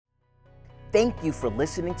Thank you for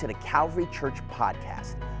listening to the Calvary Church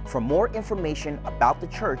podcast. For more information about the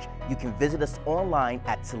church, you can visit us online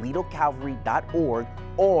at toledocalvary.org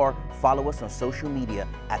or follow us on social media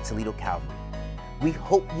at Toledo Calvary. We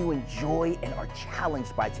hope you enjoy and are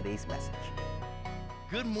challenged by today's message.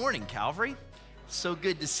 Good morning, Calvary. So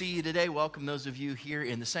good to see you today. Welcome those of you here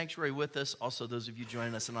in the sanctuary with us. Also, those of you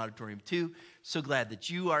joining us in Auditorium 2. So glad that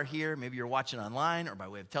you are here. Maybe you're watching online or by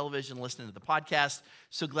way of television, listening to the podcast.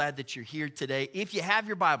 So glad that you're here today. If you have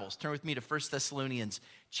your Bibles, turn with me to 1 Thessalonians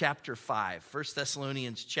chapter 5. 1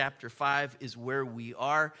 Thessalonians chapter 5 is where we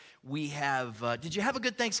are. We have, did you have a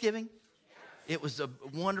good Thanksgiving? It was a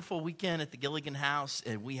wonderful weekend at the Gilligan house,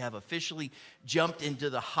 and we have officially jumped into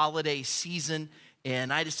the holiday season.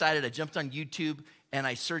 And I jumped on YouTube and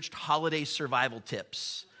I searched holiday survival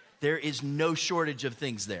tips. There is no shortage of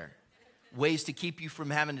things there. Ways to keep you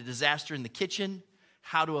from having a disaster in the kitchen,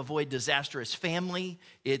 how to avoid disastrous family.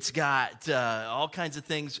 It's got all kinds of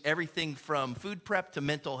things, everything from food prep to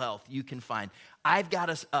mental health you can find. I've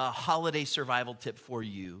got a holiday survival tip for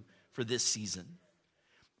you for this season.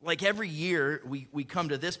 Like every year, we come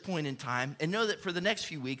to this point in time and know that for the next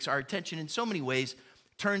few weeks, our attention in so many ways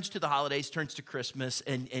turns to the holidays, turns to Christmas,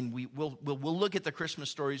 and we'll look at the Christmas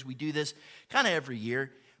stories. We do this kind of every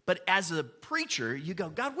year. But as a preacher, you go,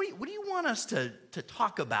 God, what do you want us to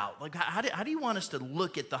talk about? Like, how do you want us to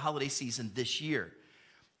look at the holiday season this year?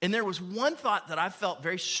 And there was one thought that I felt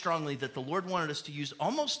very strongly that the Lord wanted us to use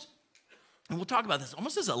almost, and we'll talk about this,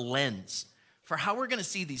 almost as a lens for how we're going to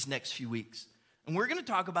see these next few weeks. And we're going to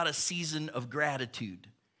talk about a season of gratitude.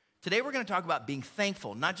 Today we're going to talk about being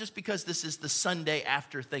thankful, not just because this is the Sunday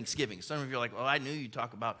after Thanksgiving. Some of you are like, well, I knew you'd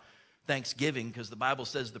talk about Thanksgiving because the Bible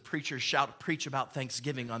says the preachers preach about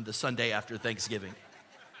Thanksgiving on the Sunday after Thanksgiving.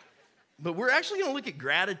 But we're actually going to look at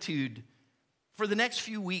gratitude for the next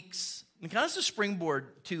few weeks and kind of as a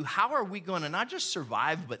springboard to how are we going to not just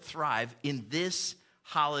survive but thrive in this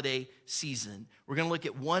holiday season. We're going to look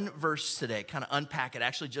at one verse today, kind of unpack it,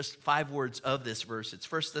 actually just 5 words of this verse.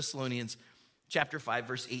 It's 1 Thessalonians chapter 5,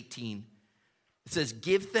 verse 18, it says,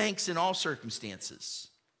 give thanks in all circumstances,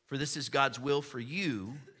 for this is God's will for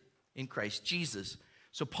you in Christ Jesus.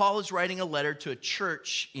 So Paul is writing a letter to a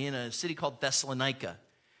church in a city called Thessalonica,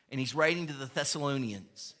 and he's writing to the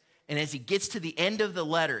Thessalonians. And as he gets to the end of the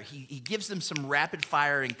letter, he gives them some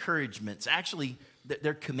rapid-fire encouragements. Actually,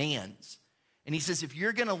 they're commands. And he says, if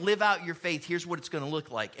you're going to live out your faith, here's what it's going to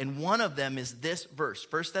look like. And one of them is this verse,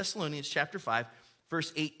 1 Thessalonians chapter 5,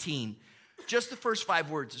 verse 18. Just the first 5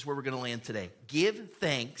 words is where we're going to land today. Give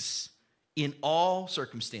thanks in all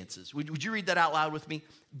circumstances. Would you read that out loud with me?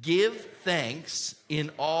 Give thanks in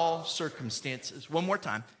all circumstances. One more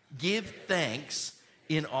time. Give thanks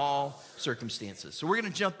in all circumstances. So we're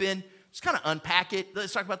going to jump in, just kind of unpack it.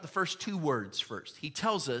 Let's talk about the first 2 words first. He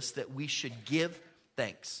tells us that we should give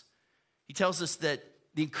thanks. He tells us that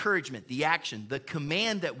the encouragement, the action, the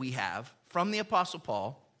command that we have from the Apostle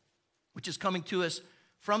Paul, which is coming to us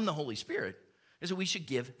from the Holy Spirit, is that we should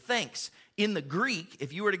give thanks. In the Greek,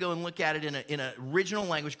 if you were to go and look at it in an original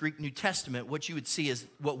language, Greek New Testament, what you would see is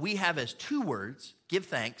what we have as 2 words, give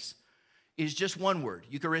thanks, is just one word,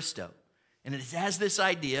 Eucharisto. And it has this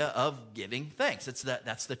idea of giving thanks.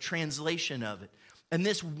 That's the translation of it. And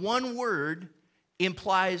this one word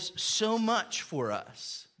implies so much for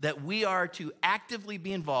us that we are to actively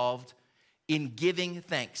be involved in giving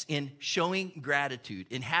thanks, in showing gratitude,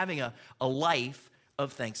 in having a life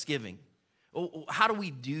of thanksgiving. Well, how do we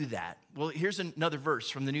do that? Well, here's another verse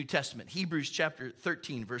from the New Testament. Hebrews chapter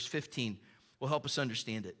 13, verse 15 will help us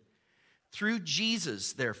understand it. Through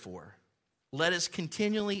Jesus, therefore, let us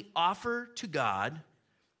continually offer to God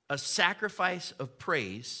a sacrifice of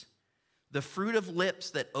praise, the fruit of lips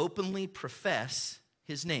that openly profess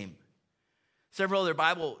his name. Several other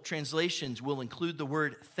Bible translations will include the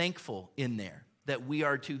word thankful in there, that we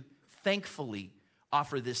are to thankfully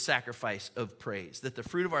offer this sacrifice of praise, that the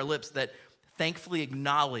fruit of our lips that thankfully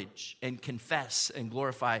acknowledge and confess and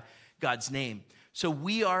glorify God's name. So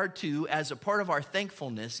we are to, as a part of our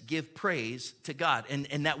thankfulness, give praise to God.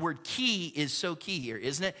 And that word key is so key here,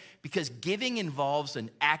 isn't it? Because giving involves an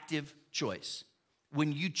active choice.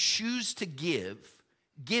 When you choose to give,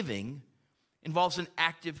 giving involves an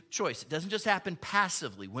active choice. It doesn't just happen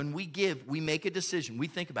passively. When we give, we make a decision. We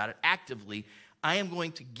think about it actively. I am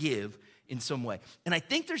going to give in some way. And I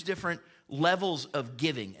think there's different levels of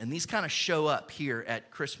giving, and these kind of show up here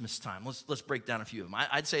at Christmas time. Let's break down a few of them.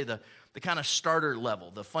 I'd say the kind of starter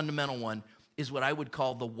level, the fundamental one, is what I would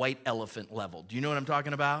call the white elephant level. Do you know what I'm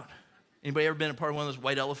talking about? Anybody ever been a part of one of those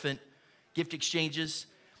white elephant gift exchanges?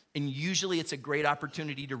 And usually it's a great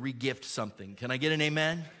opportunity to re-gift something. Can I get an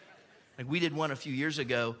amen? Like we did one a few years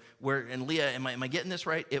ago where, and Leah, am I getting this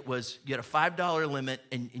right? It was, you had a $5 limit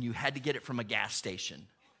and you had to get it from a gas station.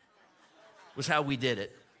 Was how we did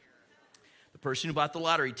it. The person who bought the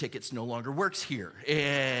lottery tickets no longer works here.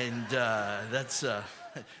 And that's, I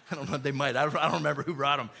don't know, they might. I don't remember who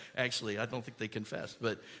brought them, actually. I don't think they confessed.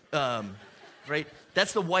 But, right,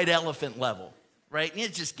 that's the white elephant level, right? And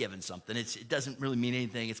it's just giving something. It doesn't really mean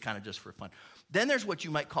anything. It's kind of just for fun. Then there's what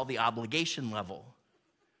you might call the obligation level.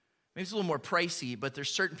 Maybe it's a little more pricey, but there's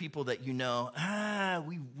certain people that you know,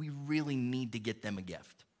 we really need to get them a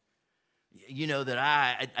gift. You know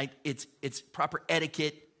that it's proper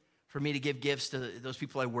etiquette for me to give gifts to those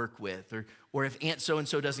people I work with. Or if Aunt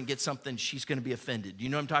so-and-so doesn't get something, she's going to be offended. Do you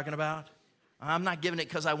know what I'm talking about? I'm not giving it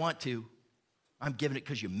because I want to. I'm giving it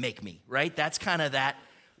because you make me, right? That's kind of that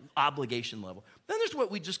obligation level. Then there's what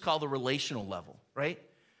we just call the relational level, right?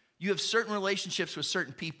 You have certain relationships with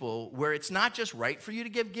certain people where it's not just right for you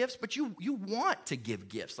to give gifts, but you want to give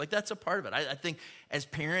gifts. Like that's a part of it. I think as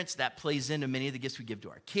parents, that plays into many of the gifts we give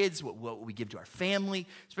to our kids, what we give to our family,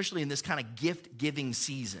 especially in this kind of gift-giving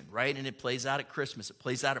season, right? And it plays out at Christmas. It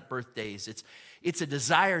plays out at birthdays. It's a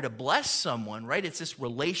desire to bless someone, right? It's this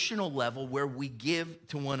relational level where we give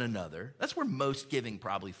to one another. That's where most giving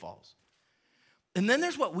probably falls. And then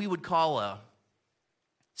there's what we would call a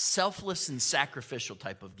selfless and sacrificial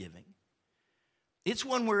type of giving. It's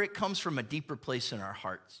one where it comes from a deeper place in our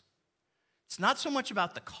hearts. It's not so much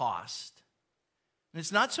about the cost, and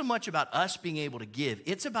it's not so much about us being able to give.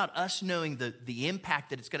 It's about us knowing the impact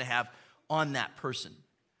that it's going to have on that person.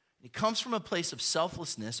 It comes from a place of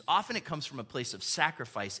selflessness. Often it comes from a place of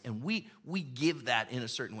sacrifice, and we give that in a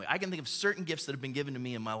certain way. I can think of certain gifts that have been given to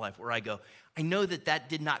me in my life where I go, I know that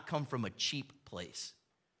did not come from a cheap place.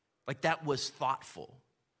 Like that was thoughtful.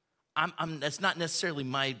 That's not necessarily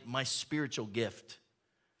my spiritual gift,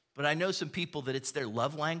 but I know some people that it's their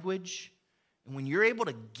love language, and when you're able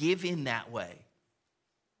to give in that way,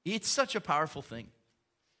 it's such a powerful thing.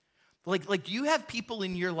 Like do you have people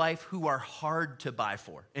in your life who are hard to buy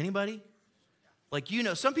for? Anybody? Like, you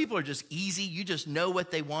know, some people are just easy. You just know what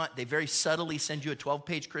they want. They very subtly send you a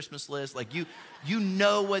 12-page Christmas list. Like you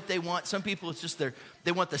know what they want. Some people, it's just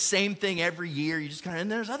they want the same thing every year. You just kind of,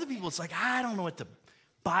 and there's other people, it's like, I don't know what to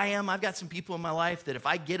buy them. I've got some people in my life that if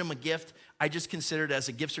I get them a gift, I just consider it as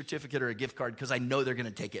a gift certificate or a gift card because I know they're going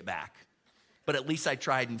to take it back. But at least I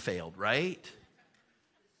tried and failed, right?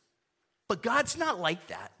 But God's not like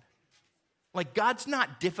that. Like, God's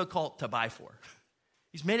not difficult to buy for.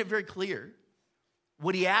 He's made it very clear.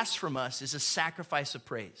 What he asks from us is a sacrifice of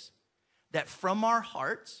praise. That from our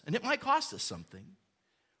hearts, and it might cost us something,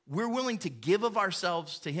 we're willing to give of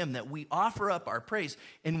ourselves to him, that we offer up our praise.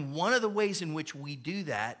 And one of the ways in which we do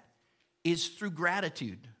that is through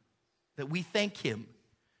gratitude, that we thank him,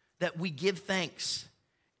 that we give thanks.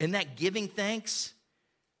 And that giving thanks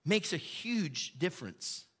makes a huge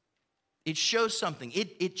difference. It shows something.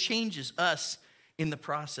 It changes us in the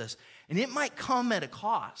process. And it might come at a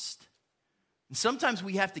cost. And sometimes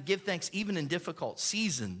we have to give thanks even in difficult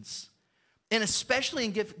seasons. And especially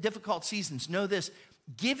in difficult seasons, know this,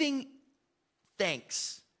 giving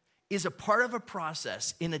thanks is a part of a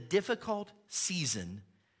process in a difficult season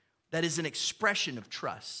that is an expression of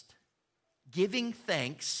trust. Giving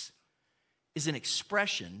thanks is an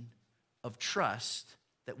expression of trust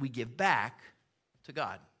that we give back to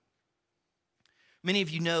God. Many of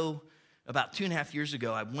you know about 2.5 years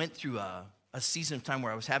ago, I went through a season of time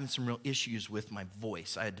where I was having some real issues with my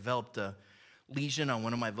voice. I had developed a lesion on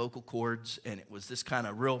one of my vocal cords, and it was this kind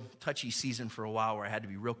of real touchy season for a while where I had to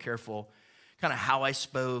be real careful kind of how I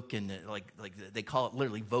spoke, and like they call it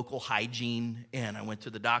literally vocal hygiene. And I went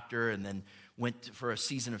to the doctor and then went for a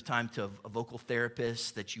season of time to a vocal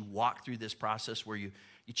therapist that you walk through this process where you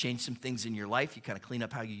change some things in your life. You kind of clean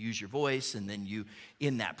up how you use your voice, and then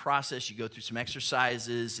in that process, you go through some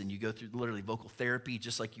exercises, and you go through literally vocal therapy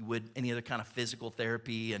just like you would any other kind of physical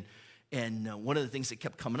therapy. And one of the things that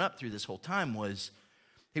kept coming up through this whole time was,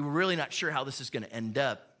 hey, we're really not sure how this is going to end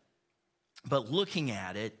up, but looking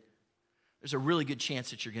at it, there's a really good chance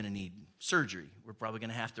that you're going to need surgery. We're probably going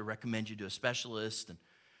to have to recommend you to a specialist and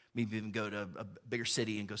maybe even go to a bigger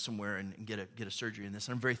city and go somewhere and get a surgery in this.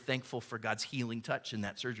 And I'm very thankful for God's healing touch, and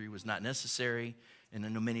that surgery was not necessary. And I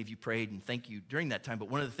know many of you prayed, and thank you during that time. But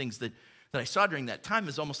one of the things that I saw during that time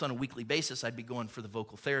is almost on a weekly basis, I'd be going for the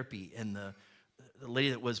vocal therapy. And the lady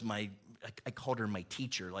that was I called her my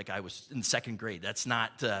teacher, like I was in second grade. That's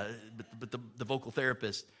not, but the vocal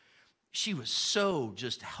therapist, she was so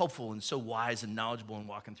just helpful and so wise and knowledgeable in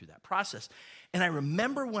walking through that process. And I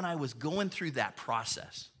remember when I was going through that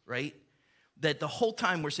process, right, that the whole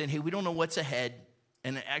time we're saying, hey, we don't know what's ahead.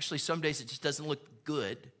 And actually some days it just doesn't look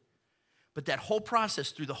good. But that whole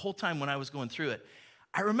process, through the whole time when I was going through it,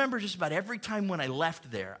 I remember just about every time when I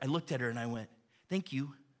left there, I looked at her and I went, thank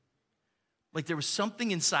you. Like there was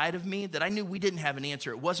something inside of me that I knew we didn't have an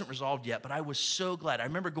answer. It wasn't resolved yet, but I was so glad. I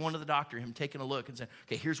remember going to the doctor, him taking a look and saying,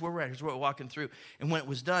 okay, here's where we're at. Here's what we're walking through. And when it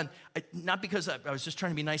was done, not because I was just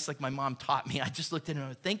trying to be nice like my mom taught me. I just looked at him and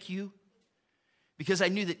went, thank you. Because I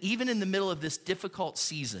knew that even in the middle of this difficult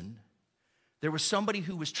season, there was somebody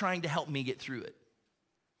who was trying to help me get through it.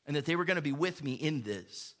 And that they were going to be with me in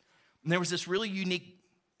this. And there was this really unique,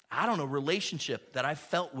 relationship that I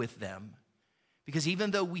felt with them. Because even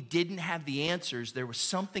though we didn't have the answers, there was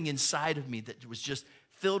something inside of me that was just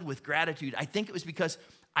filled with gratitude. I think it was because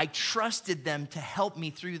I trusted them to help me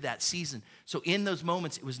through that season. So in those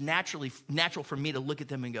moments, it was natural for me to look at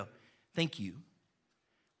them and go, thank you.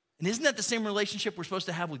 And isn't that the same relationship we're supposed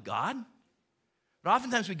to have with God? But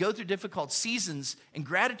oftentimes we go through difficult seasons and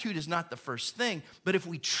gratitude is not the first thing. But if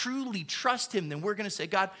we truly trust him, then we're going to say,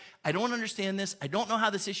 God, I don't understand this. I don't know how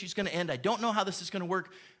this issue is going to end. I don't know how this is going to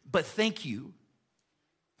work, but thank you.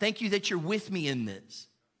 Thank you that you're with me in this.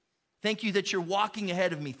 Thank you that you're walking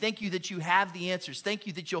ahead of me. Thank you that you have the answers. Thank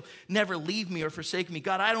you that you'll never leave me or forsake me.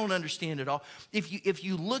 God, I don't understand it all. If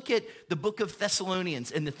you look at the book of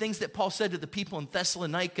Thessalonians and the things that Paul said to the people in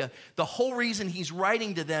Thessalonica, the whole reason he's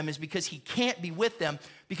writing to them is because he can't be with them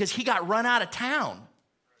because he got run out of town.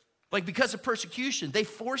 Like because of persecution, they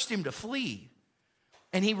forced him to flee.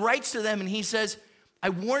 And he writes to them and he says, I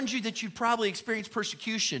warned you that you'd probably experience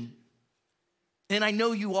persecution. And I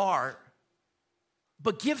know you are,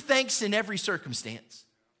 but give thanks in every circumstance.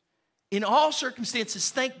 In all circumstances,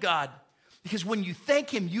 thank God, because when you thank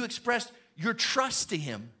him, you express your trust to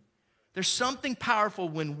him. There's something powerful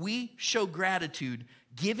when we show gratitude.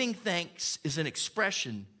 Giving thanks is an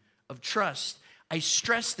expression of trust. I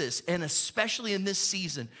stress this, and especially in this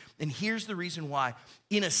season, and here's the reason why.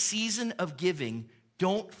 In a season of giving,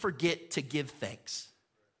 don't forget to give thanks.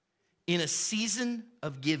 In a season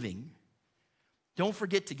of giving, don't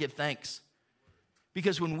forget to give thanks.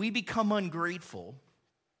 Because when we become ungrateful,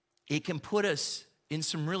 it can put us in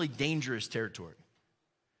some really dangerous territory.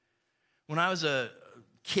 When I was a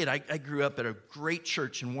kid, I grew up at a great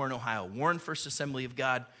church in Warren, Ohio, Warren First Assembly of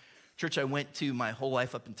God, church I went to my whole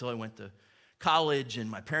life up until I went to college,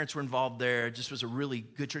 and my parents were involved there. It just was a really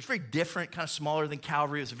good church, very different, kind of smaller than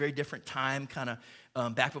Calvary. It was a very different time, kind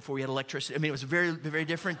of back before we had electricity. I mean, it was a very, very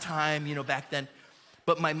different time, back then.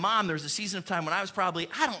 But my mom, there was a season of time when I was probably,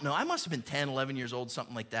 I must have been 10, 11 years old,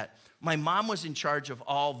 something like that. My mom was in charge of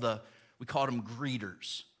all we called them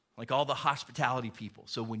greeters, like all the hospitality people.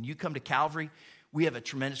 So when you come to Calvary, we have a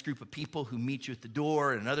tremendous group of people who meet you at the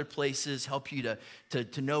door and other places, help you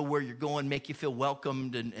to know where you're going, make you feel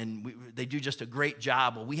welcomed, and they do just a great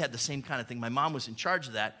job. Well, we had the same kind of thing. My mom was in charge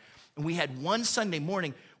of that. And we had one Sunday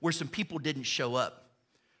morning where some people didn't show up.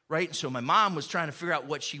 Right? And so my mom was trying to figure out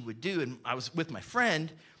what she would do. And I was with my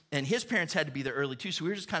friend, and his parents had to be there early too. So we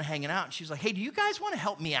were just kind of hanging out. And she was like, hey, do you guys want to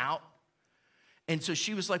help me out? And so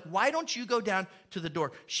she was like, why don't you go down to the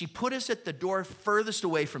door? She put us at the door furthest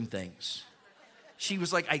away from things. She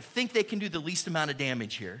was like, I think they can do the least amount of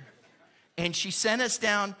damage here. And she sent us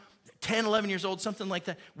down, 10, 11 years old, something like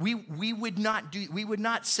that. We would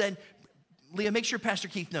not send, Leah, make sure Pastor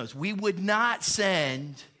Keith knows, we would not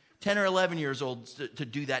send 10 or 11 years old to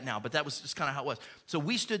do that now, but that was just kind of how it was. So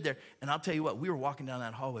we stood there, and I'll tell you what, we were walking down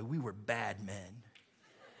that hallway. We were bad men.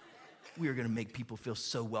 We were going to make people feel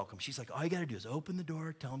so welcome. She's like, all you got to do is open the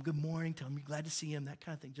door, tell them good morning, tell them you're glad to see them, that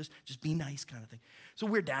kind of thing. Just be nice kind of thing. So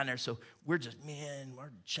we're down there, so we're just, man,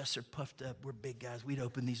 our chests are puffed up. We're big guys. We'd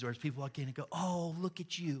open these doors. People walk in and go, oh, look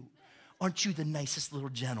at you. Aren't you the nicest little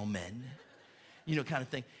gentleman? Kind of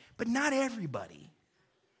thing. But not everybody.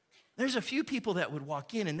 There's a few people that would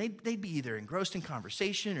walk in and they'd be either engrossed in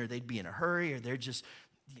conversation or they'd be in a hurry or they're just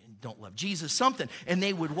don't love Jesus, something. And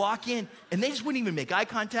they would walk in and they just wouldn't even make eye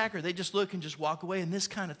contact or they just look and just walk away and this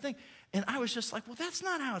kind of thing. And I was just like, well, that's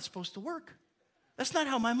not how it's supposed to work. That's not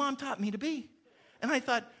how my mom taught me to be. And I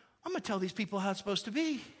thought, I'm going to tell these people how it's supposed to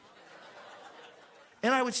be.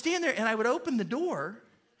 And I would stand there and I would open the door.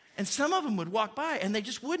 And some of them would walk by, and they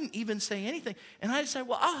just wouldn't even say anything. And I'd say,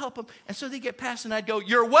 well, I'll help them. And so they get past, and I'd go,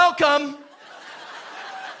 you're welcome.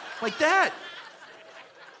 Like that.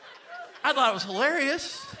 I thought it was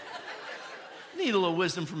hilarious. Need a little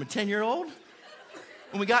wisdom from a 10-year-old.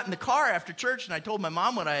 When we got in the car after church, and I told my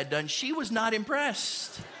mom what I had done, she was not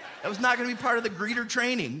impressed. That was not going to be part of the greeter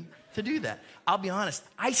training to do that. I'll be honest,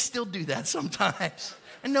 I still do that sometimes.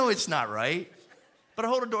 I know it's not right. But I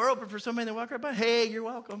hold a door open for somebody that walk right by. Hey, you're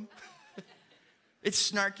welcome.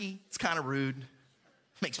 It's snarky. It's kind of rude.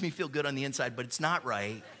 Makes me feel good on the inside, but it's not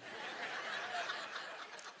right.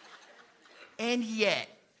 And yet,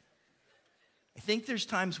 I think there's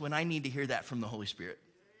times when I need to hear that from the Holy Spirit.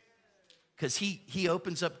 Because he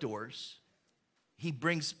opens up doors. He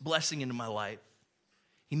brings blessing into my life.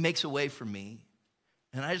 He makes a way for me.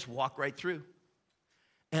 And I just walk right through.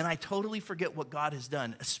 And I totally forget what God has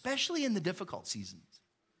done, especially in the difficult seasons.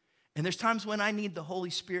 And there's times when I need the Holy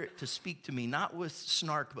Spirit to speak to me, not with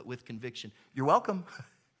snark, but with conviction. You're welcome.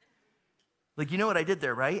 Like, you know what I did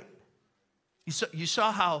there, right? You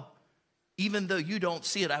saw how, even though you don't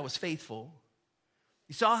see it, I was faithful.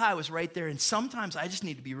 You saw how I was right there, and sometimes I just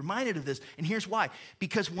need to be reminded of this, and here's why.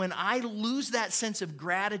 Because when I lose that sense of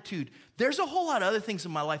gratitude, there's a whole lot of other things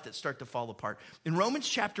in my life that start to fall apart. In Romans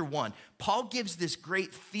chapter 1, Paul gives this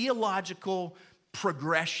great theological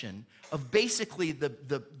progression of basically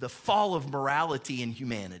the fall of morality in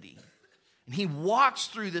humanity. And he walks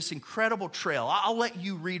through this incredible trail. I'll let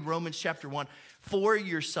you read Romans chapter 1 for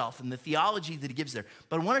yourself and the theology that he gives there.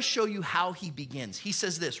 But I want to show you how he begins. He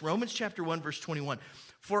says this, Romans chapter 1, verse 21.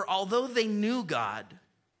 For although they knew God,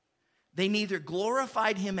 they neither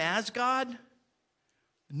glorified him as God,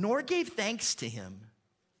 nor gave thanks to him.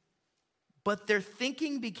 But their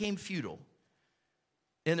thinking became futile,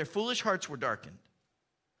 and their foolish hearts were darkened.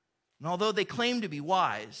 And although they claimed to be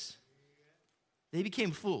wise, they became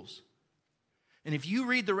fools. And if you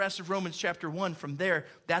read the rest of Romans chapter 1 from there,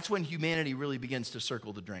 that's when humanity really begins to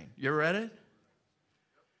circle the drain. You ever read it? And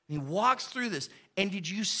he walks through this. And did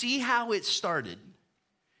you see how it started?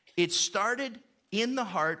 It started in the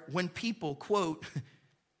heart when people, quote,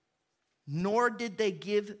 nor did they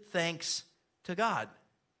give thanks to God.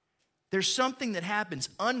 There's something that happens.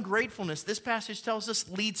 Ungratefulness, this passage tells us,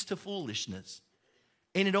 leads to foolishness.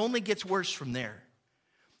 And it only gets worse from there.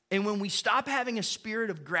 And when we stop having a spirit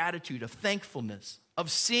of gratitude, of thankfulness,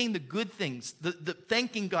 of seeing the good things, the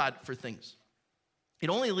thanking God for things, it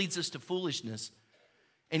only leads us to foolishness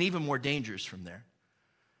and even more dangers from there.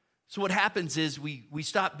 So what happens is we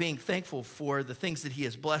stop being thankful for the things that he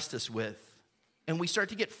has blessed us with, and we start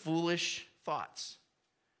to get foolish thoughts.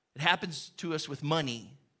 It happens to us with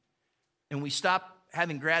money, and we stop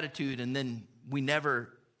having gratitude, and then we never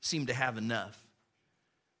seem to have enough.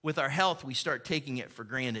 With our health, we start taking it for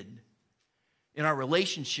granted. In our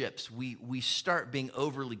relationships, we start being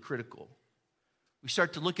overly critical. We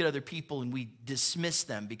start to look at other people and we dismiss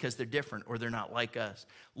them because they're different or they're not like us.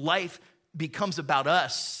 Life becomes about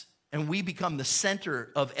us, and we become the center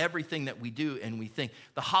of everything that we do and we think.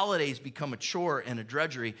 The holidays become a chore and a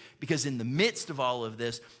drudgery because in the midst of all of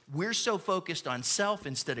this, we're so focused on self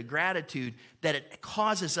instead of gratitude that it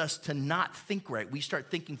causes us to not think right. We start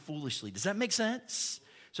thinking foolishly. Does that make sense?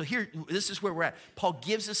 So here, this is where we're at. Paul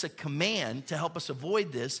gives us a command to help us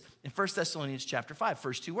avoid this in 1 Thessalonians chapter 5,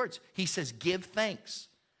 first two words. He says, give thanks.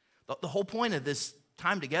 The whole point of this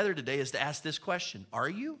time together today is to ask this question. Are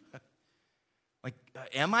you?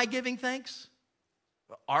 Am I giving thanks?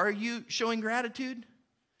 Are you showing gratitude?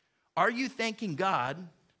 Are you thanking God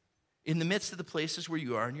in the midst of the places where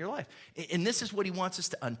you are in your life? And this is what he wants us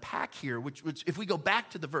to unpack here, which if we go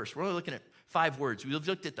back to the verse, we're only looking at 5 words. We've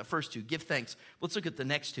looked at the first 2, give thanks. Let's look at the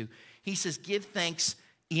next 2. He says, give thanks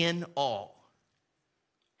in all.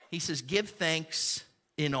 He says, give thanks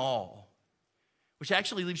in all, which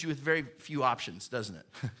actually leaves you with very few options, doesn't it?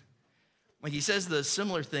 Like he says the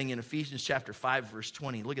similar thing in Ephesians chapter 5, verse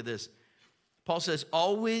 20. Look at this. Paul says,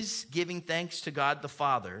 always giving thanks to God the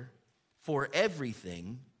Father for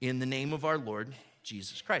everything in the name of our Lord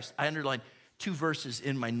Jesus Christ. I underlined 2 verses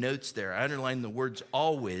in my notes there. I underlined the words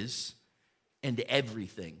always and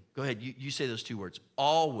everything. Go ahead, you say those 2 words.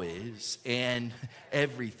 Always and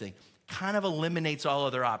everything. Kind of eliminates all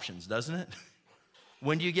other options, doesn't it?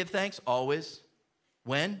 When do you give thanks? Always.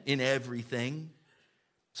 When? In everything.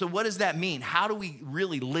 So what does that mean? How do we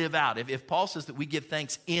really live out? If Paul says that we give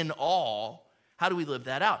thanks in all, how do we live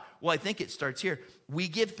that out? Well, I think it starts here. We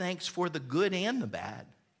give thanks for the good and the bad.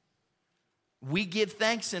 We give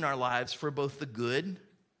thanks in our lives for both the good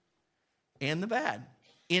and the bad.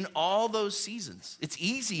 In all those seasons. It's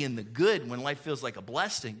easy in the good when life feels like a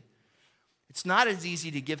blessing. It's not as easy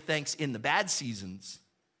to give thanks in the bad seasons.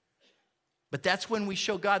 But that's when we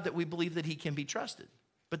show God that we believe that he can be trusted.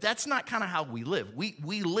 But that's not kind of how we live.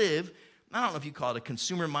 We live, I don't know if you call it a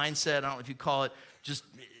consumer mindset. I don't know if you call it just,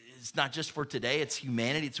 it's not just for today. It's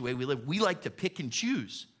humanity. It's the way we live. We like to pick and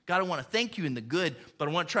choose. God, I want to thank you in the good, but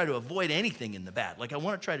I want to try to avoid anything in the bad. Like I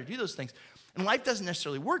want to try to do those things. And life doesn't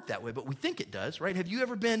necessarily work that way, but we think it does, right? Have you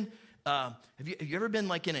ever been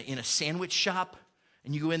like in a sandwich shop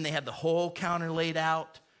and you go in, they have the whole counter laid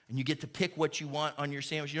out and you get to pick what you want on your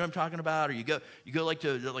sandwich. You know what I'm talking about? Or you go like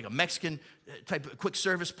to like a Mexican type of quick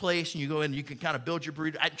service place, and you go in and you can kind of build your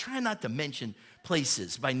burrito. I try not to mention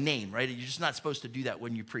places by name, right? You're just not supposed to do that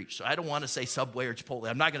when you preach. So I don't want to say Subway or Chipotle.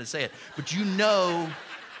 I'm not going to say it, but you know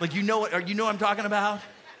what I'm talking about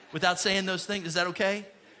without saying those things. Is that okay?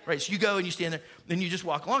 Right, so you go and you stand there, then you just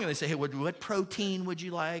walk along, and they say, hey, what protein would you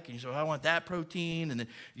like? And you say, well, I want that protein. And then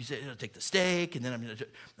you say, I'll take the steak, and then I'm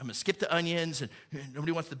gonna skip the onions, and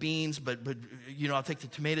nobody wants the beans, but I'll take the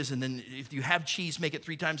tomatoes, and then if you have cheese, make it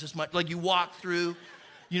 3 times as much. Like you walk through,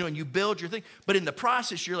 and you build your thing. But in the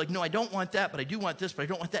process, you're like, no, I don't want that, but I do want this, but I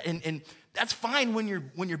don't want that. And that's fine when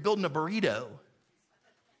you're building a burrito,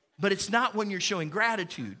 but it's not when you're showing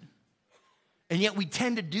gratitude. And yet we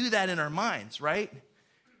tend to do that in our minds, right?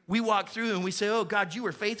 We walk through and we say, oh, God, you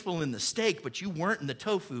were faithful in the steak, but you weren't in the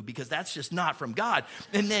tofu because that's just not from God.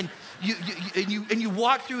 And then you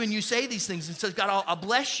walk through and you say these things and says, God, I'll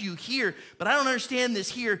bless you here, but I don't understand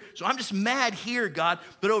this here, so I'm just mad here, God.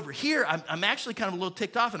 But over here, I'm actually kind of a little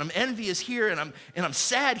ticked off, and I'm envious here, and I'm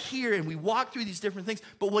sad here. And we walk through these different things.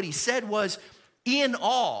 But what he said was, in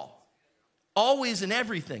all, always and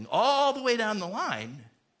everything, all the way down the line,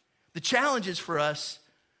 the challenge is for us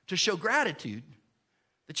to show gratitude.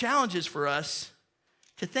 The challenge is for us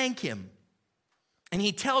to thank him. And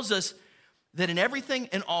he tells us that in everything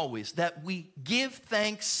and always, that we give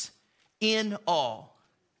thanks in all.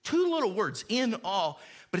 2 little words, in all.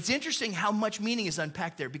 But it's interesting how much meaning is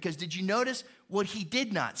unpacked there, because did you notice what he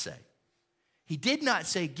did not say? He did not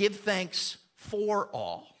say give thanks for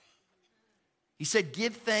all. He said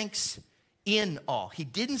give thanks in all. He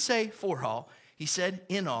didn't say for all. He said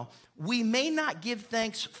in all. We may not give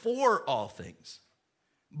thanks for all things,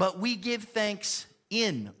 but we give thanks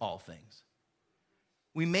in all things.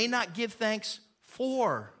 We may not give thanks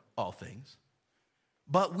for all things,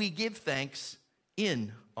 but we give thanks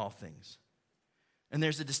in all things. And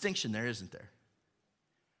there's a distinction there, isn't there?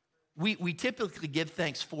 We typically give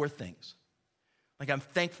thanks for things. Like I'm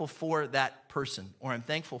thankful for that person, or I'm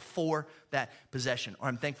thankful for that possession, or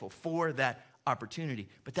I'm thankful for that opportunity.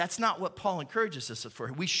 But that's not what Paul encourages us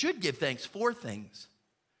for. We should give thanks for things,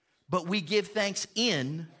 but we give thanks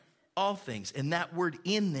in all things. And that word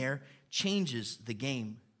in there changes the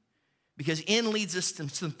game. Because in leads us to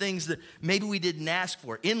some things that maybe we didn't ask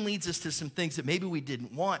for. In leads us to some things that maybe we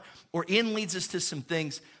didn't want. Or in leads us to some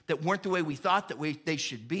things that weren't the way we thought that they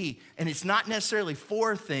should be. And it's not necessarily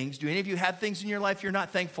for things. Do any of you have things in your life you're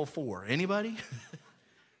not thankful for? Anybody?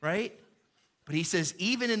 Right? But he says,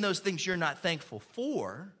 even in those things you're not thankful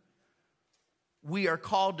for, we are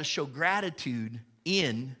called to show gratitude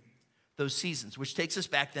in those seasons, which takes us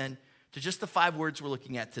back then to just the 5 words we're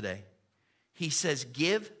looking at today. He says,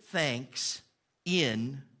 give thanks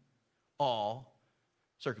in all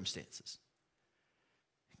circumstances.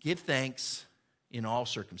 Give thanks in all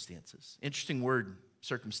circumstances. Interesting word,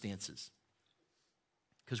 circumstances,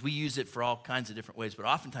 because we use it for all kinds of different ways, but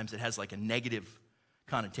oftentimes it has like a negative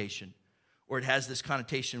connotation. Or it has this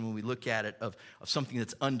connotation when we look at it of something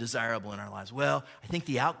that's undesirable in our lives. Well, I think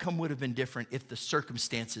the outcome would have been different if the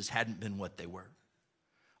circumstances hadn't been what they were.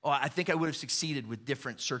 Or I think I would have succeeded with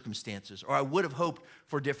different circumstances. Or I would have hoped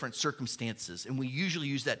for different circumstances. And we usually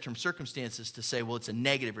use that term circumstances to say, well, it's a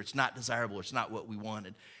negative, or it's not desirable, or it's not what we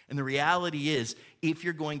wanted. And the reality is, if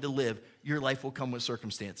you're going to live, your life will come with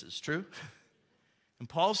circumstances. True? And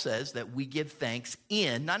Paul says that we give thanks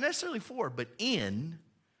in, not necessarily for, but in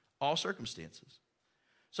all circumstances.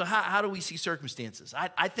 So how do we see circumstances?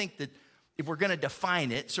 I think that if we're going to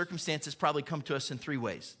define it, circumstances probably come to us in 3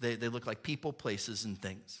 ways. They look like people, places, and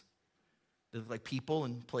things. They look like people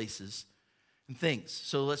and places and things.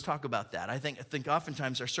 So let's talk about that. I think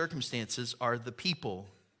oftentimes our circumstances are the people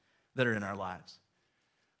that are in our lives.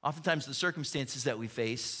 Oftentimes the circumstances that we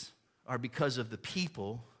face are because of the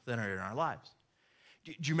people that are in our lives.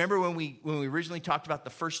 Do you remember when we originally talked about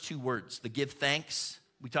the first 2 words, the give thanks?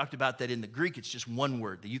 We talked about that in the Greek, it's just one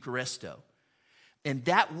word, the Eucharisto. And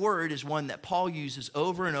that word is one that Paul uses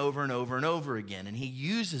over and over and over and over again. And he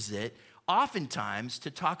uses it oftentimes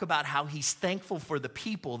to talk about how he's thankful for the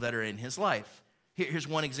people that are in his life. Here's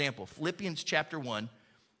one example, Philippians chapter 1,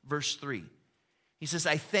 verse 3. He says,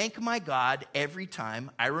 I thank my God every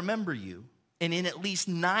time I remember you. And in at least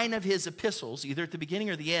 9 of his epistles, either at the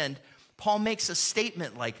beginning or the end, Paul makes a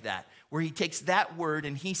statement like that, where he takes that word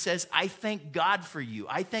and he says, I thank God for you.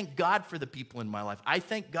 I thank God for the people in my life. I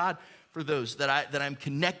thank God for those that I'm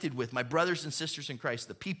connected with, my brothers and sisters in Christ,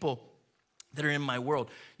 the people that are in my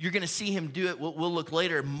world. You're going to see him do it, we'll look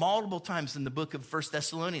later, multiple times in the book of 1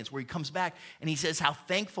 Thessalonians, where he comes back and he says how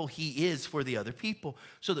thankful he is for the other people.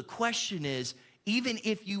 So the question is even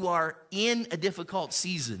if you are in a difficult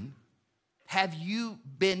season, have you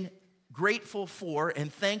been grateful for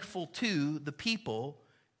and thankful to the people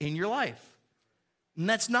in your life? And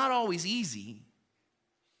that's not always easy,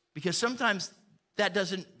 because sometimes that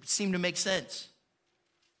doesn't seem to make sense,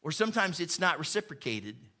 or sometimes it's not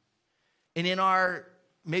reciprocated. And in our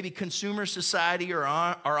maybe consumer society or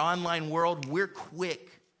our online world, we're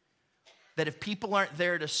quick that if people aren't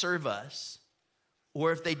there to serve us,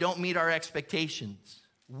 or if they don't meet our expectations,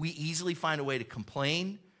 we easily find a way to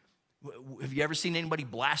complain. Have you ever seen anybody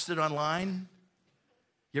blasted online?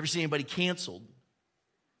 You ever seen anybody canceled?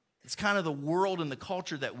 It's kind of the world and the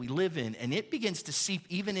culture that we live in, and it begins to seep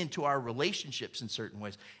even into our relationships in certain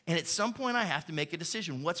ways. And at some point, I have to make a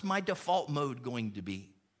decision. What's my default mode going to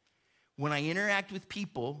be? When I interact with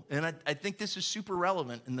people, and I think this is super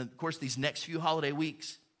relevant in, of course, these next few holiday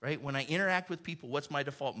weeks, right? When I interact with people, what's my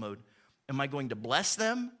default mode? Am I going to bless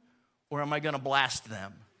them, or am I going to blast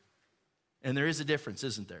them? And there is a difference,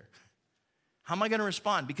 isn't there? How am I going to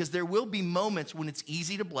respond? Because there will be moments when it's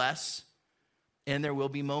easy to bless, and there will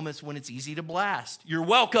be moments when it's easy to blast. You're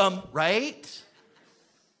welcome, right?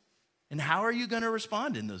 And how are you going to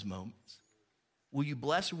respond in those moments? Will you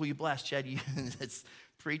bless or will you blast? Chad, that's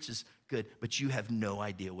preach is good, but you have no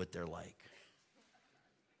idea what they're like.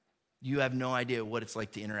 You have no idea what it's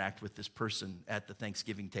like to interact with this person at the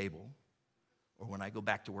Thanksgiving table, or when I go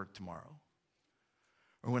back to work tomorrow,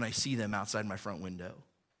 or when I see them outside my front window.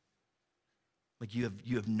 Like you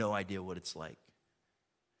have no idea what it's like.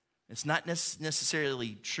 It's not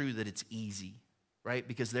necessarily true that it's easy, right?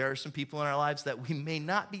 Because there are some people in our lives that we may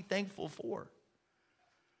not be thankful for.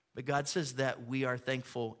 But God says that we are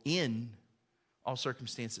thankful in all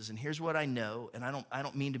circumstances. And here's what I know, and I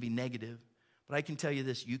don't mean to be negative, but I can tell you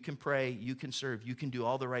this: you can pray, you can serve, you can do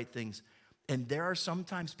all the right things. And there are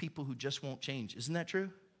sometimes people who just won't change. Isn't that true?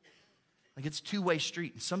 Like it's a two-way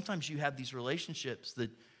street. And sometimes you have these relationships that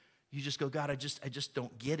you just go, God, I just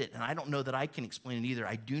don't get it. And I don't know that I can explain it either.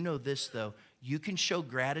 I do know this, though. You can show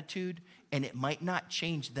gratitude, and it might not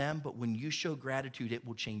change them, but when you show gratitude, it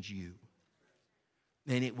will change you.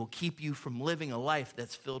 And it will keep you from living a life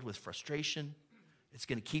that's filled with frustration. It's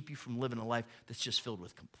going to keep you from living a life that's just filled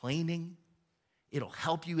with complaining. It'll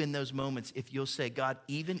help you in those moments if you'll say, God,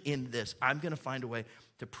 even in this, I'm going to find a way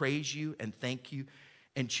to praise you and thank you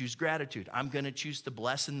and choose gratitude. I'm going to choose to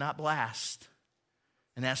bless and not blast,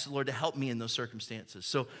 and ask the Lord to help me in those circumstances.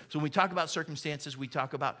 So when we talk about circumstances, we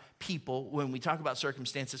talk about people. When we talk about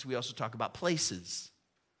circumstances, we also talk about places,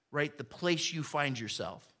 right? The place you find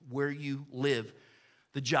yourself, where you live,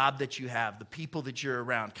 the job that you have, the people that you're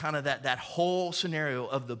around, kind of that whole scenario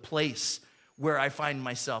of the place where I find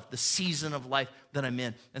myself, the season of life that I'm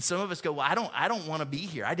in. And some of us go, well, I don't want to be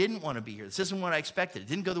here. I didn't want to be here. This isn't what I expected. It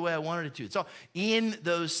didn't go the way I wanted it to. It's all in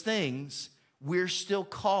those things, we're still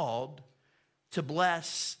called to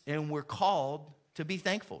bless, and we're called to be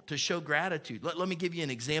thankful, to show gratitude. Let me give you an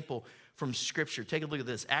example from Scripture. Take a look at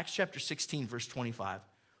this. Acts chapter 16, verse 25.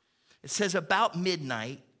 It says, about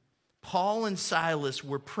midnight, Paul and Silas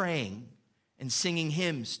were praying and singing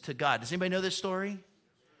hymns to God. Does anybody know this story?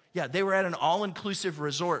 Yeah, they were at an all-inclusive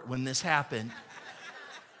resort when this happened.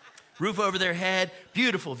 Roof over their head,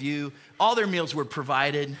 beautiful view. All their meals were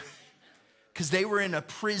provided because they were in a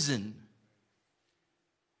prison.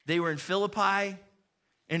 They were in Philippi,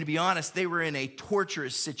 and to be honest, they were in a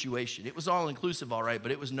torturous situation. It was all-inclusive, all right,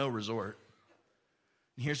 but it was no resort.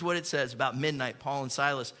 And here's what it says. About midnight, Paul and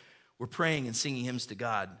Silas were praying and singing hymns to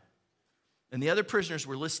God, and the other prisoners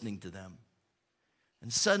were listening to them.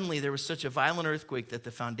 And suddenly there was such a violent earthquake that the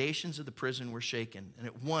foundations of the prison were shaken, and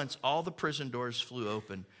at once all the prison doors flew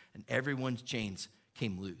open, and everyone's chains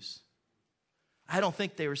came loose. I don't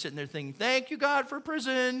think they were sitting there thinking, thank you, God, for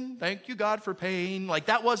prison. Thank you, God, for pain. Like,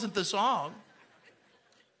 that wasn't the song.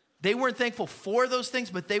 They weren't thankful for those things,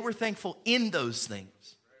 but they were thankful in those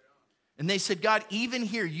things. And they said, God, even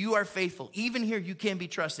here you are faithful. Even here you can be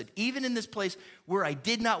trusted. Even in this place where I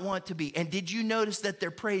did not want to be. And did you notice that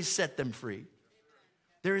their praise set them free?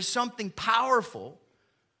 There is something powerful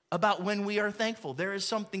about when we are thankful. There is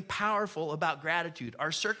something powerful about gratitude.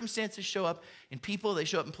 Our circumstances show up in people, they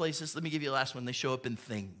show up in places. Let me give you the last one. They show up in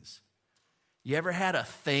things. You ever had a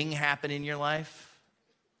thing happen in your life?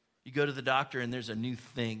 You go to the doctor and there's a new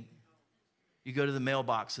thing. You go to the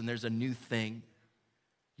mailbox and there's a new thing.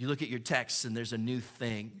 You look at your texts and there's a new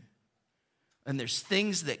thing. And there's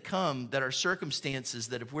things that come that are circumstances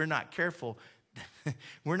that if we're not careful,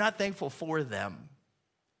 we're not thankful for them.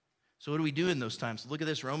 So what do we do in those times? Look at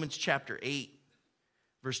this, Romans chapter 8,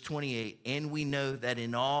 verse 28. And we know that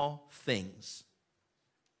in all things,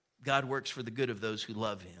 God works for the good of those who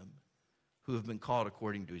love him, who have been called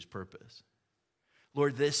according to his purpose.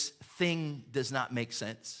 Lord, this thing does not make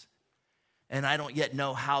sense. And I don't yet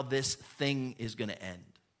know how this thing is going to end.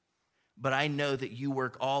 But I know that you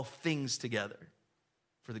work all things together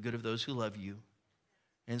for the good of those who love you.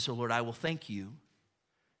 And so, Lord, I will thank you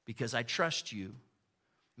because I trust you,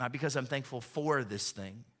 not because I'm thankful for this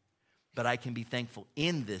thing, but I can be thankful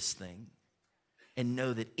in this thing and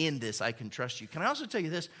know that in this I can trust you. Can I also tell you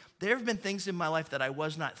this? There have been things in my life that I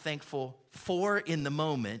was not thankful for in the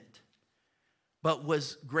moment, but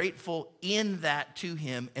was grateful in that to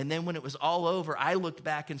him. And then when it was all over, I looked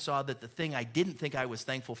back and saw that the thing I didn't think I was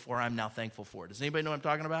thankful for, I'm now thankful for. Does anybody know what I'm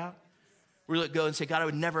talking about? We let go and say, God, I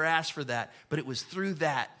would never ask for that. But it was through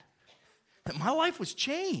that my life was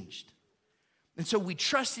changed. And so we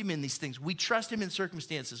trust him in these things. We trust him in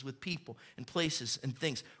circumstances with people and places and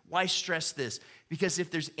things. Why stress this? Because if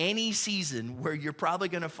there's any season where you're probably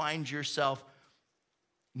going to find yourself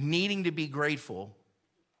needing to be grateful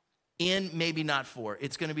in, maybe not for,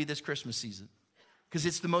 it's going to be this Christmas season. Because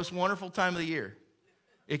it's the most wonderful time of the year.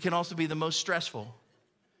 It can also be the most stressful.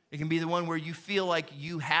 It can be the one where you feel like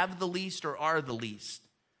you have the least or are the least.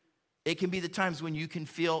 It can be the times when you can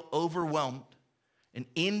feel overwhelmed. And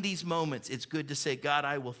in these moments, it's good to say, God,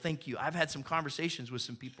 I will thank you. I've had some conversations with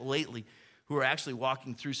some people lately who are actually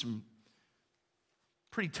walking through some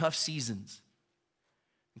pretty tough seasons.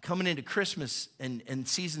 And coming into Christmas and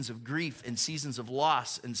seasons of grief and seasons of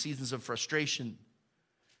loss and seasons of frustration.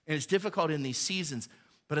 And it's difficult in these seasons.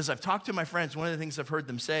 But as I've talked to my friends, one of the things I've heard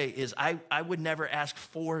them say is, I would never ask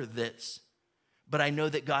for this, but I know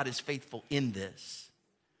that God is faithful in this.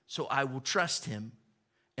 So I will trust him.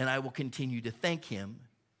 And I will continue to thank him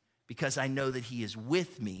because I know that he is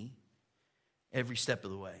with me every step of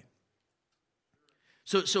the way.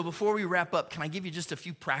 So before we wrap up, can I give you just a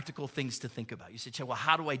few practical things to think about? You say, Chad, well,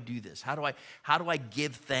 how do I do this? How do I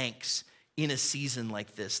give thanks in a season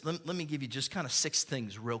like this? Let me give you just kind of 6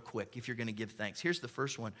 things real quick if you're going to give thanks. Here's the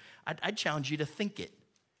first one. I'd challenge you to think it.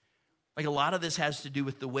 Like a lot of this has to do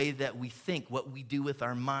with the way that we think, what we do with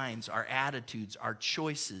our minds, our attitudes, our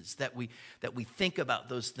choices, that we think about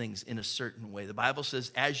those things in a certain way. The Bible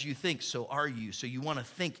says, as you think, so are you. So you want to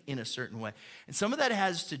think in a certain way. And some of that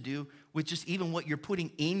has to do with just even what you're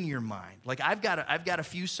putting in your mind. Like I've got a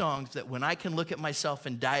few songs that when I can look at myself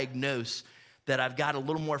and diagnose that I've got a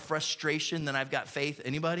little more frustration than I've got faith.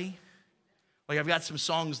 Anybody? Like I've got some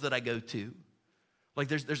songs that I go to. Like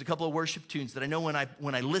there's a couple of worship tunes that I know when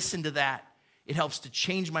I listen to that, it helps to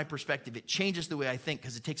change my perspective. It changes the way I think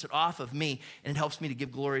because it takes it off of me and it helps me to give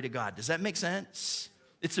glory to God. Does that make sense?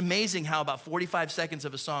 It's amazing how about 45 seconds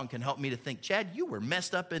of a song can help me to think, Chad, you were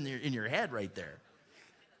messed up in your head right there.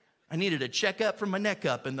 I needed a checkup from my neck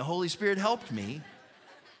up and the Holy Spirit helped me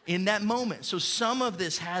in that moment. So some of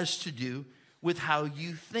this has to do with how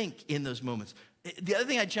you think in those moments. The other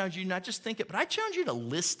thing I challenge you, not just think it, but I challenge you to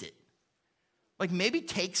list it. Like maybe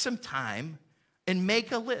take some time and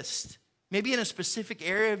make a list. Maybe in a specific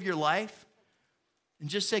area of your life. And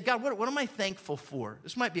just say, God, what am I thankful for?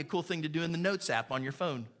 This might be a cool thing to do in the Notes app on your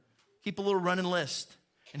phone. Keep a little running list.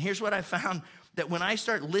 And here's what I found, that when I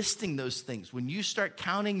start listing those things, when you start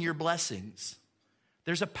counting your blessings,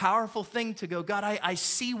 there's a powerful thing to go, God, I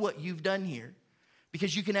see what you've done here.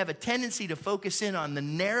 Because you can have a tendency to focus in on the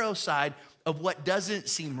narrow side of what doesn't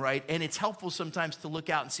seem right, and it's helpful sometimes to look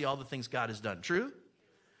out and see all the things God has done. True?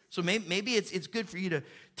 So maybe it's good for you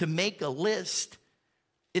to make a list.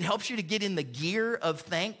 It helps you to get in the gear of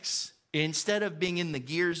thanks instead of being in the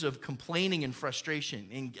gears of complaining and frustration.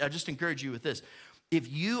 And I just encourage you with this. If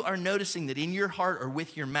you are noticing that in your heart or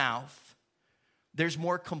with your mouth, there's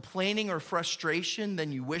more complaining or frustration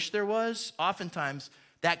than you wish there was, oftentimes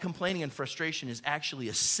that complaining and frustration is actually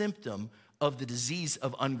a symptom of the disease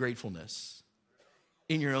of ungratefulness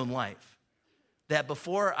in your own life. That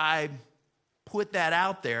before I put that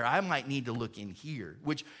out there, I might need to look in here.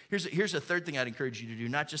 Which, here's a third thing I'd encourage you to do.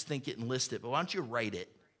 Not just think it and list it, but why don't you write it?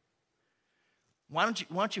 Why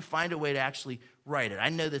don't you find a way to actually write it? I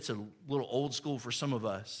know that's a little old school for some of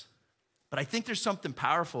us, but I think there's something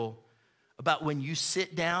powerful about when you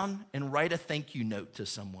sit down and write a thank you note to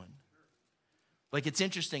someone. Like it's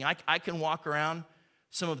interesting, I can walk around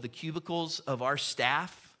some of the cubicles of our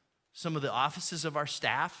staff, some of the offices of our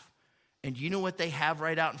staff, and you know what they have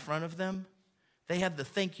right out in front of them? They have the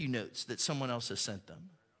thank you notes that someone else has sent them.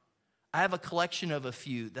 I have a collection of a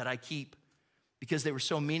few that I keep because they were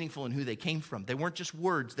so meaningful in who they came from. They weren't just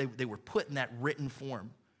words, they were put in that written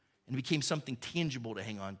form and became something tangible to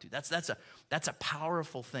hang on to. That's a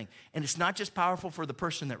powerful thing. And it's not just powerful for the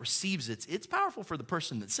person that receives it, it's powerful for the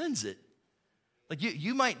person that sends it. Like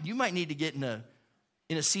you might need to get in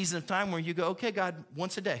a season of time where you go, okay, God,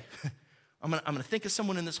 once a day, I'm gonna think of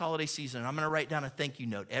someone in this holiday season, and I'm gonna write down a thank you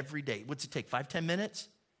note every day. What's it take, 5-10 minutes?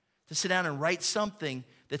 To sit down and write something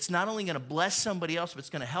that's not only gonna bless somebody else, but it's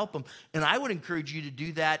gonna help them. And I would encourage you to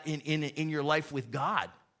do that in your life with God.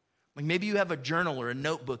 Like maybe you have a journal or a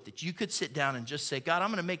notebook that you could sit down and just say, God, I'm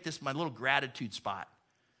gonna make this my little gratitude spot.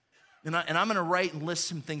 And I'm gonna write and list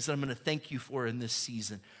some things that I'm gonna thank you for in this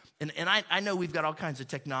season. And I know we've got all kinds of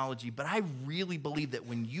technology, but I really believe that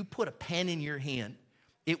when you put a pen in your hand,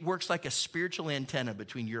 it works like a spiritual antenna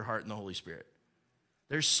between your heart and the Holy Spirit.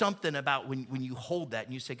 There's something about when you hold that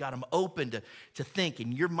and you say, God, I'm open to think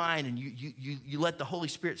in your mind, and you let the Holy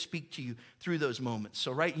Spirit speak to you through those moments.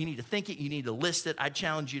 So, right, you need to think it, you need to list it. I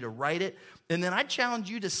challenge you to write it, and then I challenge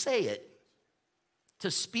you to say it,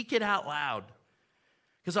 to speak it out loud.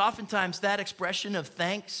 Because oftentimes that expression of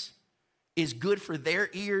thanks is good for their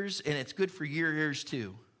ears, and it's good for your ears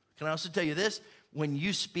too. Can I also tell you this? When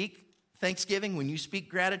you speak thanksgiving, when you speak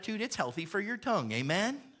gratitude, it's healthy for your tongue,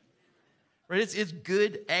 amen? Right? It's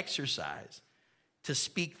good exercise to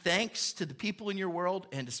speak thanks to the people in your world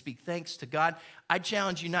and to speak thanks to God. I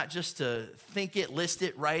challenge you not just to think it, list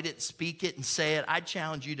it, write it, speak it, and say it. I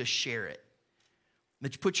challenge you to share it,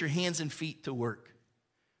 that you put your hands and feet to work.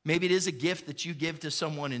 Maybe it is a gift that you give to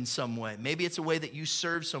someone in some way. Maybe it's a way that you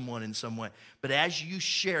serve someone in some way. But as you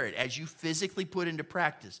share it, as you physically put into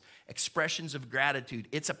practice expressions of gratitude,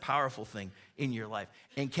 it's a powerful thing in your life.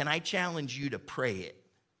 And can I challenge you to pray it?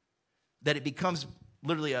 That it becomes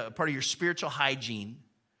literally a part of your spiritual hygiene,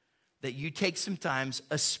 that you take some times,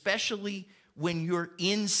 especially when you're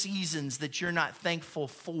in seasons that you're not thankful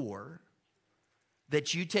for,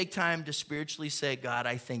 that you take time to spiritually say, God,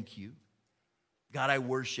 I thank you. God, I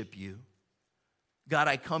worship you. God,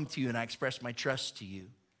 I come to you and I express my trust to you.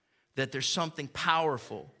 That there's something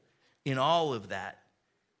powerful in all of that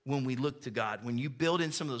when we look to God. When you build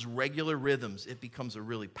in some of those regular rhythms, it becomes a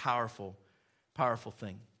really powerful, powerful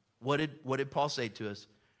thing. What did Paul say to us?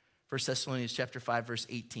 1 Thessalonians chapter 5, verse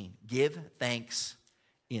 18. Give thanks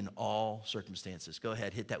in all circumstances. Go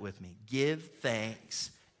ahead, hit that with me. Give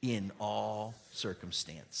thanks in all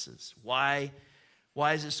circumstances. Why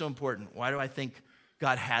is it so important? Why do I think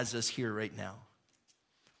God has us here right now?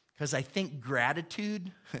 Because I think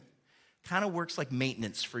gratitude kind of works like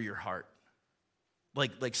maintenance for your heart.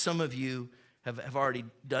 Like some of you have already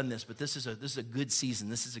done this, but this is a good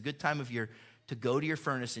season. This is a good time of year to go to your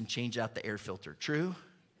furnace and change out the air filter. True?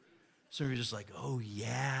 So you're just like, oh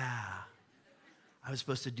yeah, I was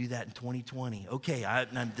supposed to do that in 2020. Okay,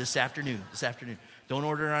 this afternoon. Don't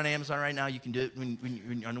order it on Amazon right now. You can do it when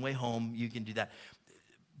you're on the way home. You can do that.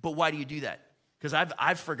 But why do you do that? Because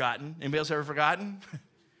I've forgotten. Anybody else ever forgotten?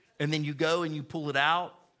 And then you go and you pull it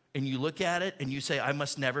out and you look at it and you say, I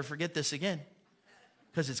must never forget this again.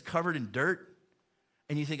 Because it's covered in dirt.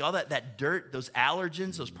 And you think, all that dirt, those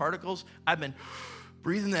allergens, those particles, I've been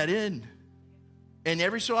breathing that in. And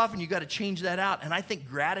every so often you got to change that out. And I think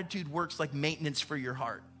gratitude works like maintenance for your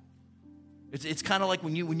heart. It's kind of like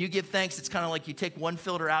when you give thanks, it's kind of like you take one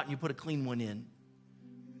filter out and you put a clean one in.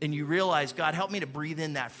 And you realize, God, help me to breathe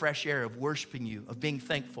in that fresh air of worshiping you, of being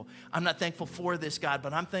thankful. I'm not thankful for this, God,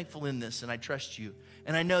 but I'm thankful in this, and I trust you.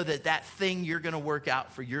 And I know that thing you're going to work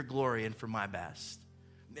out for your glory and for my best.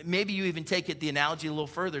 Maybe you even take the analogy a little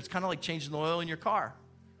further. It's kind of like changing the oil in your car,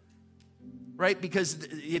 right? Because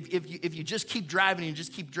if you just keep driving and you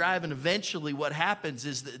just keep driving, eventually what happens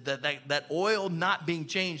is that oil not being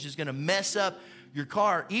changed is going to mess up your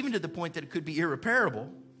car, even to the point that it could be irreparable.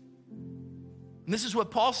 And this is what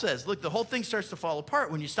Paul says. Look, the whole thing starts to fall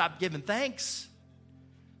apart when you stop giving thanks.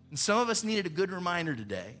 And some of us needed a good reminder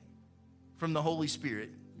today from the Holy Spirit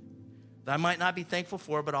that I might not be thankful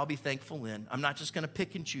for, but I'll be thankful in. I'm not just going to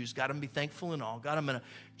pick and choose. God, I'm going to be thankful in all. God, I'm going to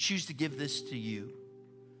choose to give this to you,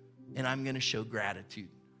 and I'm going to show gratitude.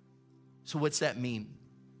 So what's that mean?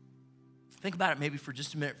 Think about it maybe for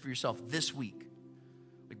just a minute for yourself this week.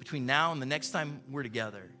 Like between now and the next time we're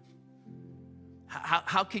together.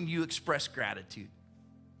 How can you express gratitude?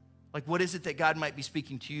 Like, what is it that God might be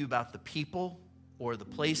speaking to you about the people or the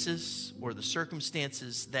places or the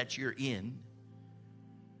circumstances that you're in,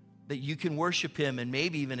 that you can worship him and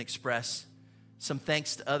maybe even express some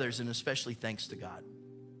thanks to others, and especially thanks to God?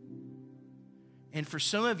 And for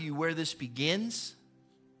some of you, where this begins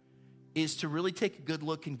is to really take a good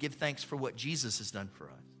look and give thanks for what Jesus has done for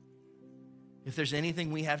us. If there's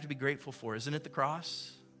anything we have to be grateful for, isn't it the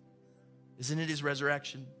cross? Isn't it his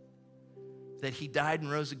resurrection? That he died and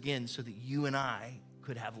rose again so that you and I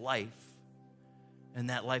could have life, and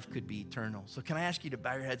that life could be eternal. So can I ask you to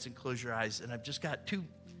bow your heads and close your eyes? And I've just got two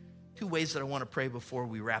ways that I want to pray before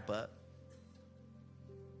we wrap up.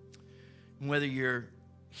 And whether you're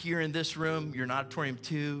here in this room, you're in auditorium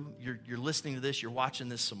 2, you're listening to this, you're watching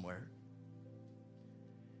this somewhere.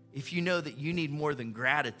 If you know that you need more than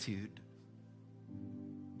gratitude,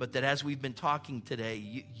 but that as we've been talking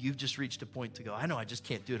today, you've just reached a point to go, I know I just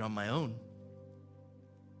can't do it on my own.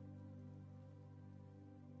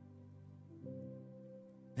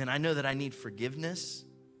 And I know that I need forgiveness.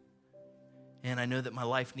 And I know that my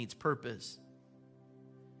life needs purpose.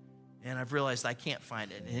 And I've realized I can't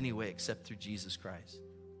find it in any way except through Jesus Christ.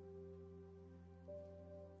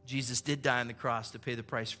 Jesus did die on the cross to pay the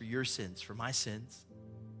price for your sins, for my sins.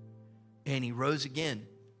 And he rose again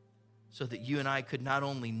so that you and I could not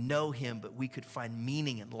only know him, but we could find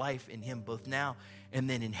meaning and life in him both now and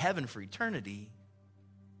then in heaven for eternity.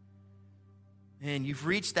 And you've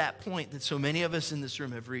reached that point that so many of us in this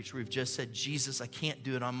room have reached, where we've just said, Jesus, I can't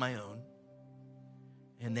do it on my own,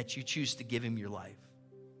 and that you choose to give him your life.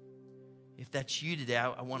 If that's you today,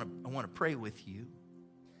 I want to pray with you.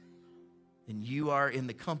 And you are in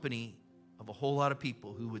the company of a whole lot of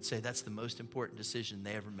people who would say that's the most important decision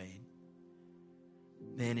they ever made.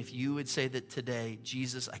 And if you would say that today,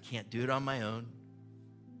 Jesus, I can't do it on my own,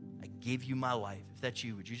 I give you my life. If that's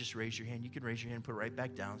you, would you just raise your hand? You can raise your hand and put it right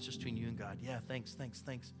back down. It's just between you and God. Yeah, thanks.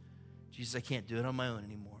 Jesus, I can't do it on my own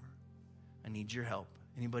anymore. I need your help.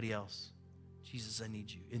 Anybody else? Jesus, I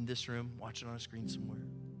need you. In this room, watching on a screen somewhere.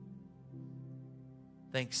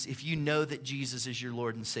 Thanks. If you know that Jesus is your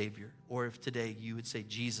Lord and Savior, or if today you would say,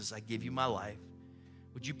 Jesus, I give you my life,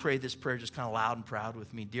 would you pray this prayer just kind of loud and proud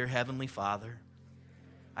with me? Dear Heavenly Father,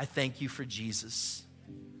 I thank you for Jesus,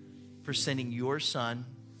 for sending your Son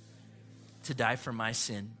to die for my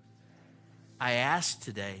sin. I ask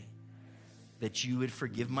today that you would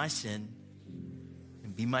forgive my sin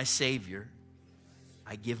and be my Savior.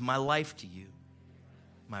 I give my life to you,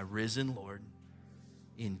 my risen Lord,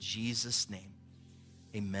 in Jesus' name,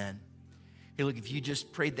 amen. Hey, look, if you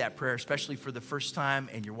just prayed that prayer, especially for the first time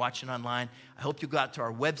and you're watching online, I hope you'll go out to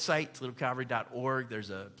our website, ToledoCalvary.org. There's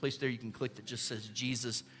a place there you can click that just says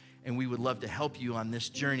Jesus, and we would love to help you on this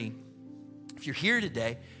journey. If you're here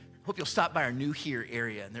today, hope you'll stop by our New Here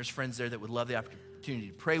area, and there's friends there that would love the opportunity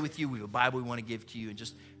to pray with you. We have a Bible we want to give to you and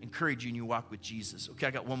just encourage you in your walk with Jesus. Okay,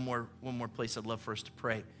 I got one more place I'd love for us to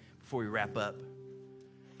pray before we wrap up.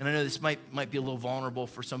 And I know this might be a little vulnerable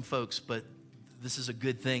for some folks, but this is a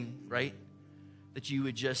good thing, right? That you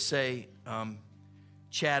would just say,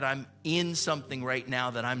 Chad, I'm in something right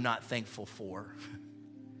now that I'm not thankful for,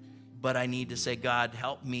 but I need to say, God,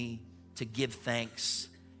 help me to give thanks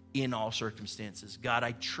in all circumstances. God,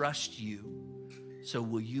 I trust you. So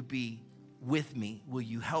will you be with me? Will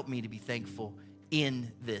you help me to be thankful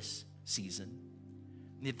in this season?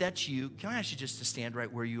 And if that's you, can I ask you just to stand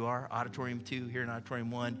right where you are? Auditorium 2, here in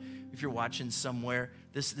Auditorium 1. If you're watching somewhere,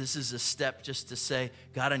 this is a step just to say,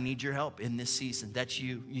 God, I need your help in this season. That's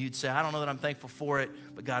you. You'd say, I don't know that I'm thankful for it,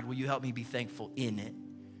 but God, will you help me be thankful in it?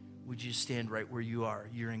 Would you stand right where you are?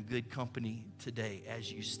 You're in good company today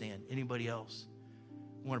as you stand. Anybody else?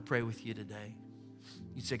 I want to pray with you today.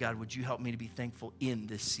 You'd say, God, would you help me to be thankful in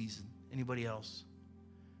this season? Anybody else?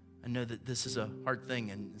 I know that this is a hard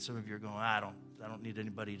thing, and some of you are going, I don't need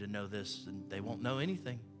anybody to know this, and they won't know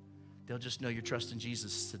anything. They'll just know your trust in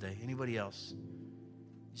Jesus today. Anybody else?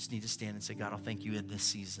 You just need to stand and say, God, I'll thank you in this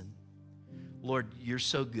season. Lord, you're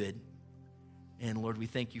so good. And Lord, we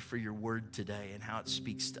thank you for your word today and how it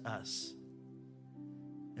speaks to us.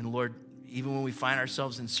 And Lord, even when we find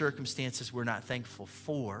ourselves in circumstances we're not thankful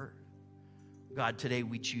for, God, today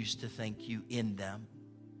we choose to thank you in them.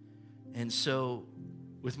 And so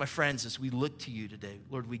with my friends, as we look to you today,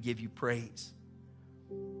 Lord, we give you praise.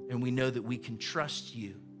 And we know that we can trust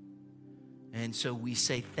you. And so we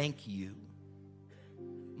say thank you.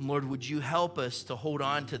 Lord, would you help us to hold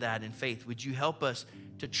on to that in faith? Would you help us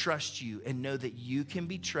to trust you and know that you can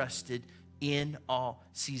be trusted in all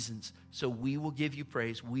seasons? So we will give you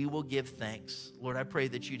praise. We will give thanks. Lord, I pray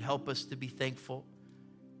that you'd help us to be thankful,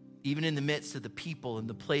 even in the midst of the people and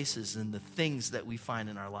the places and the things that we find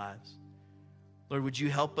in our lives. Lord, would you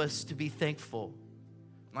help us to be thankful,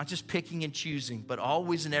 not just picking and choosing, but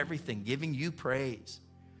always in everything, giving you praise.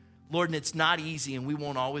 Lord, and it's not easy and we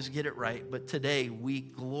won't always get it right, but today we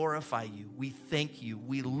glorify you. We thank you.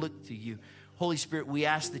 We look to you. Holy Spirit, we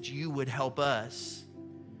ask that you would help us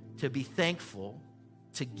to be thankful,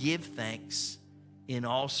 to give thanks in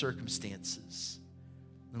all circumstances.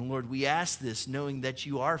 And Lord, we ask this knowing that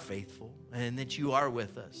you are faithful and that you are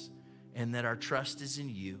with us and that our trust is in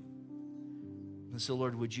you. And so,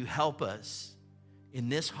 Lord, would you help us in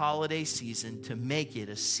this holiday season to make it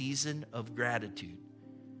a season of gratitude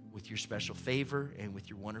with your special favor and with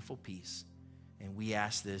your wonderful peace. And we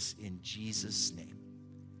ask this in Jesus' name.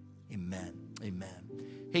 Amen.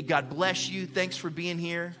 Amen. Hey, God bless you. Thanks for being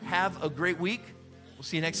here. Have a great week. We'll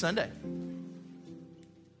see you next Sunday.